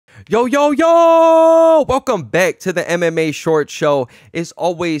Yo, yo, yo! Welcome back to the MMA Short Show. It's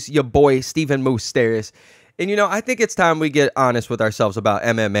always your boy, Stephen Moustaris. And, I think it's time we get honest with ourselves about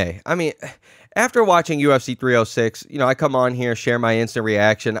MMA. I mean, after watching UFC 306, I come on here, share my instant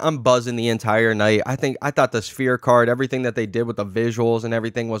reaction. I'm buzzing the entire night. I thought the Sphere card, everything that they did with the visuals and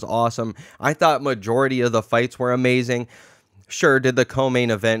everything was awesome. I thought majority of the fights were amazing. Sure, did the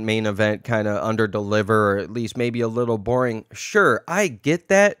main event kind of under-deliver, or at least maybe a little boring? Sure, I get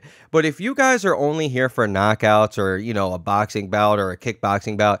that. But if you guys are only here for knockouts or, a boxing bout or a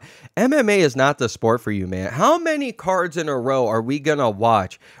kickboxing bout, MMA is not the sport for you, man. How many cards in a row are we going to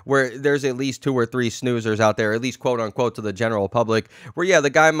watch where there's at least 2 or 3 snoozers out there, at least quote-unquote to the general public, where, yeah, the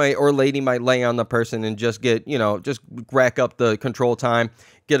guy might or lady might lay on the person and just get, just rack up the control time,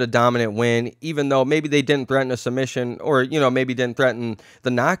 get a dominant win, even though maybe they didn't threaten a submission or, maybe didn't threaten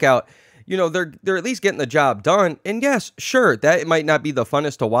the knockout. They're at least getting the job done. And yes, sure, that might not be the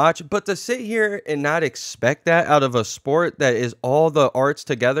funnest to watch, but to sit here and not expect that out of a sport that is all the arts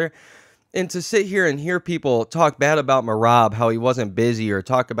together, and to sit here and hear people talk bad about Merab, how he wasn't busy, or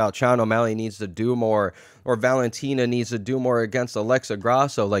talk about SeanO'Malley needs to do more, or Valentina needs to do more against Alexa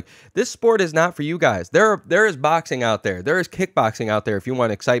Grasso. Like, this sport is not for you guys. There is boxing out there. There is kickboxing out there if you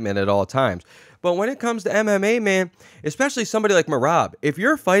want excitement at all times. But when it comes to MMA, man, especially somebody like Merab, if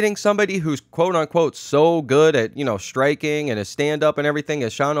you're fighting somebody who's quote-unquote so good at, striking and a stand-up and everything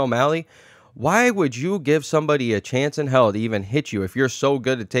as SeanO'Malley, why would you give somebody a chance in hell to even hit you if you're so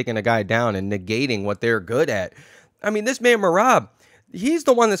good at taking a guy down and negating what they're good at? I mean, this man Merab, he's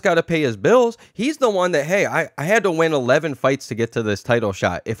the one that's got to pay his bills. He's the one that, hey, I had to win 11 fights to get to this title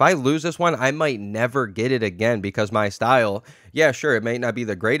shot. If I lose this one, I might never get it again because my style, yeah, sure, it may not be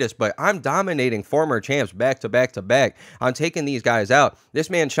the greatest, but I'm dominating former champs back to back to back. I'm taking these guys out. This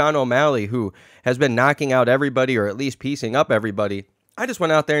man, SeanO'Malley, who has been knocking out everybody or at least piecing up everybody, I just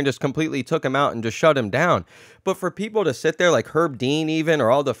went out there and just completely took him out and just shut him down. But for people to sit there like Herb Dean even, or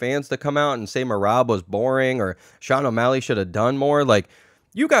all the fans to come out and say Merab was boring or SeanO'Malley should have done more, like,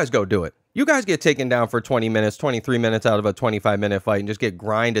 you guys go do it. You guys get taken down for 20 minutes, 23 minutes out of a 25-minute fight and just get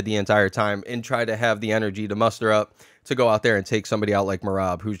grinded the entire time and try to have the energy to muster up to go out there and take somebody out like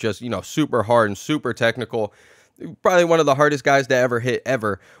Merab, who's just, super hard and super technical. Probably one of the hardest guys to ever hit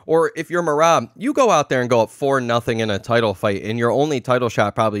ever. Or if you're Merab, you go out there and go up 4-0 in a title fight, and your only title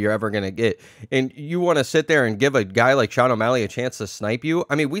shot probably you're ever going to get. And you want to sit there and give a guy like SeanO'Malley a chance to snipe you?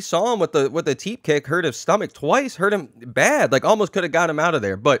 I mean, we saw him with the teep kick, hurt his stomach twice, hurt him bad, like almost could have got him out of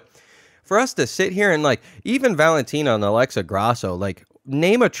there. But for us to sit here and, like, even Valentina and Alexa Grasso, like,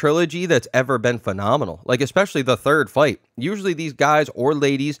 name a trilogy that's ever been phenomenal, like, especially the third fight. Usually these guys or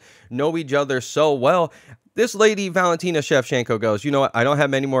ladies know each other so well. This lady, Valentina Shevchenko, goes, you know what? I don't have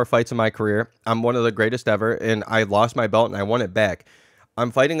many more fights in my career. I'm one of the greatest ever, and I lost my belt, and I won it back.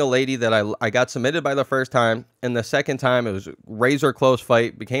 I'm fighting a lady that I got submitted by the first time, and the second time it was a razor-close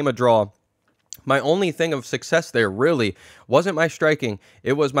fight, became a draw. My only thing of success there really wasn't my striking.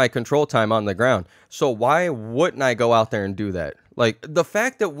 It was my control time on the ground. So why wouldn't I go out there and do that? Like, the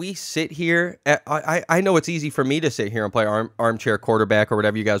fact that we sit here, I know it's easy for me to sit here and play armchair quarterback or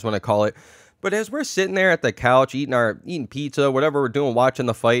whatever you guys want to call it. But as we're sitting there at the couch, eating pizza, whatever we're doing, watching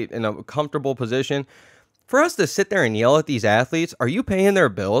the fight in a comfortable position, for us to sit there and yell at these athletes, are you paying their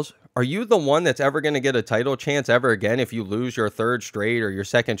bills? Are you the one that's ever going to get a title chance ever again if you lose your third straight or your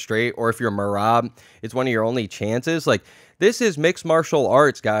second straight, or if you're Merab, it's one of your only chances? Like, this is mixed martial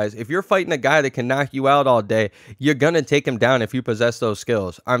arts, guys. If you're fighting a guy that can knock you out all day, you're going to take him down if you possess those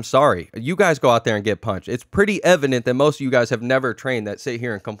skills. I'm sorry. You guys go out there and get punched. It's pretty evident that most of you guys have never trained that sit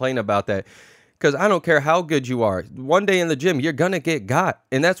here and complain about that. Because I don't care how good you are. One day in the gym, you're going to get got.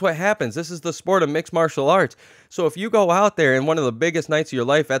 And that's what happens. This is the sport of mixed martial arts. So if you go out there in one of the biggest nights of your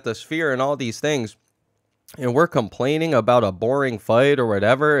life at the Sphere and all these things, and we're complaining about a boring fight or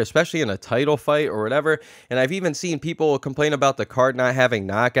whatever, especially in a title fight or whatever, and I've even seen people complain about the card not having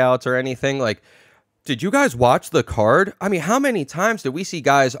knockouts or anything, like, did you guys watch the card? I mean, how many times did we see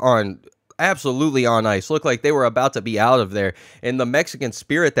guys absolutely on ice, look like they were about to be out of there? And the Mexican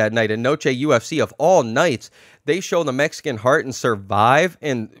Spirit that night in Noche UFC, of all nights, they show the Mexican heart and survive,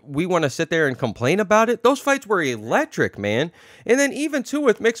 and we want to sit there and complain about it? Those fights were electric, man. And then even too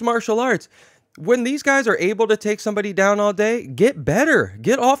with mixed martial arts, when these guys are able to take somebody down all day, get better,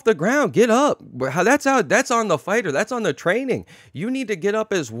 get off the ground, get up. That's on the fighter, that's on the training. You need to get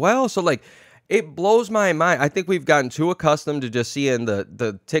up as well. So, like, it blows my mind. I think we've gotten too accustomed to just seeing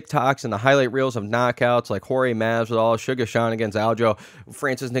the TikToks and the highlight reels of knockouts, like Jorge Masvidal, Sugar Sean against Aljo,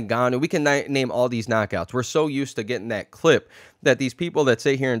 Francis Ngannou. We can name all these knockouts. We're so used to getting that clip that these people that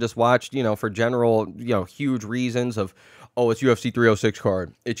sit here and just watch, for general, huge reasons of, oh, it's UFC 306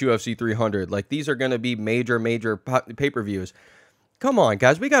 card, it's UFC 300. Like, these are going to be major pay-per-views. Come on,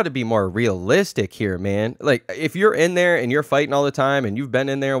 guys, we got to be more realistic here, man. Like, if you're in there and you're fighting all the time and you've been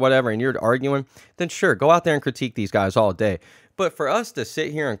in there or whatever and you're arguing, then sure, go out there and critique these guys all day. But for us to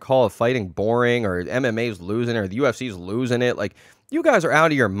sit here and call fighting boring, or MMA's losing, or the UFC's losing it, like, you guys are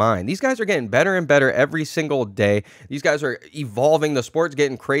out of your mind. These guys are getting better and better every single day. These guys are evolving. The sport's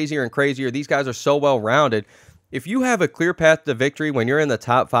getting crazier and crazier. These guys are so well-rounded. If you have a clear path to victory when you're in the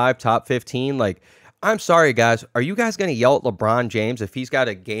top 5, top 15, like, I'm sorry, guys. Are you guys going to yell at LeBron James if he's got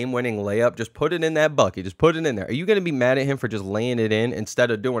a game-winning layup? Just put it in that bucket. Just put it in there. Are you going to be mad at him for just laying it in instead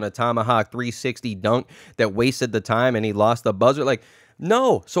of doing a tomahawk 360 dunk that wasted the time and he lost the buzzer? Like,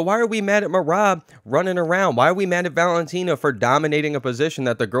 no. So why are we mad at Merab running around? Why are we mad at Valentina for dominating a position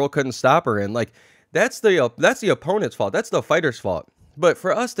that the girl couldn't stop her in? Like, that's the opponent's fault. That's the fighter's fault. But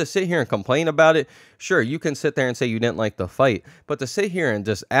for us to sit here and complain about it, sure, you can sit there and say you didn't like the fight, but to sit here and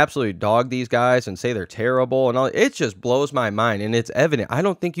just absolutely dog these guys and say they're terrible and all, it just blows my mind, and it's evident. I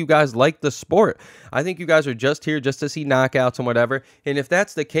don't think you guys like the sport. I think you guys are just here just to see knockouts and whatever, and if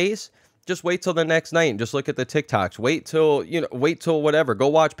that's the case, just wait till the next night and just look at the TikToks. Wait till whatever. Go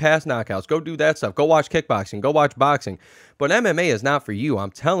watch past knockouts. Go do that stuff. Go watch kickboxing. Go watch boxing. But MMA is not for you,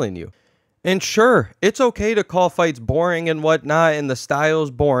 I'm telling you. And sure, it's okay to call fights boring and whatnot, and the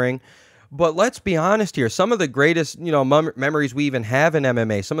style's boring, but let's be honest here. Some of the greatest, memories we even have in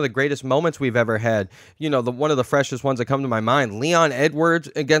MMA, some of the greatest moments we've ever had, one of the freshest ones that come to my mind, Leon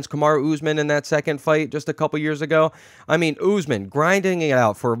Edwards against Kamaru Usman in that second fight just a couple years ago. I mean, Usman grinding it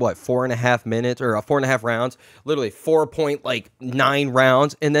out for, 4.5 minutes, or 4.5 rounds, literally 4.9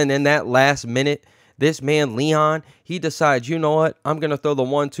 rounds, and then in that last minute, this man, Leon, he decides, you know what? I'm going to throw the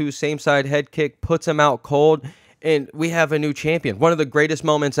 1-2 same side head kick, puts him out cold, and we have a new champion. One of the greatest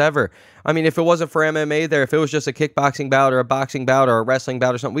moments ever. I mean, if it wasn't for MMA there, if it was just a kickboxing bout or a boxing bout or a wrestling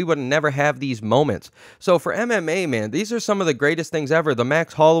bout or something, we would never have these moments. So for MMA, man, these are some of the greatest things ever. The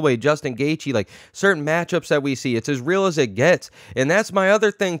Max Holloway, Justin Gaethje, like certain matchups that we see, it's as real as it gets. And that's my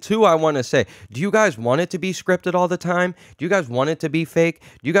other thing too I want to say. Do you guys want it to be scripted all the time? Do you guys want it to be fake?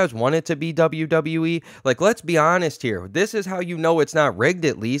 Do you guys want it to be WWE? Like, let's be honest here. This is how you know it's not rigged,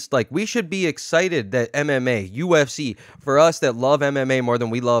 at least. Like, we should be excited that MMA, UFC, for us that love MMA more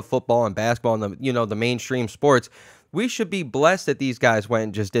than we love football and basketball and the mainstream sports, we should be blessed that these guys went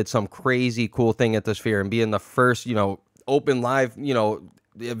and just did some crazy cool thing at the Sphere and being the first open live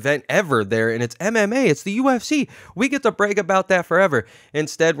event ever there, and it's MMA, it's the UFC. We get to brag about that forever.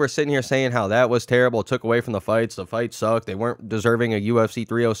 Instead, we're sitting here saying how that was terrible, it took away from the fights sucked, they weren't deserving a UFC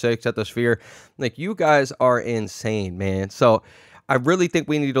 306 at the Sphere. Like, you guys are insane, man. So I really think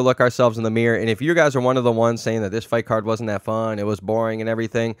we need to look ourselves in the mirror. And if you guys are one of the ones saying that this fight card wasn't that fun, it was boring and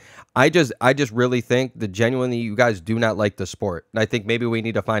everything, I just really think that genuinely you guys do not like the sport. And I think maybe we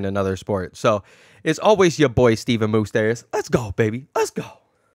need to find another sport. So it's always your boy, Steven Moustaris. Let's go, baby. Let's go.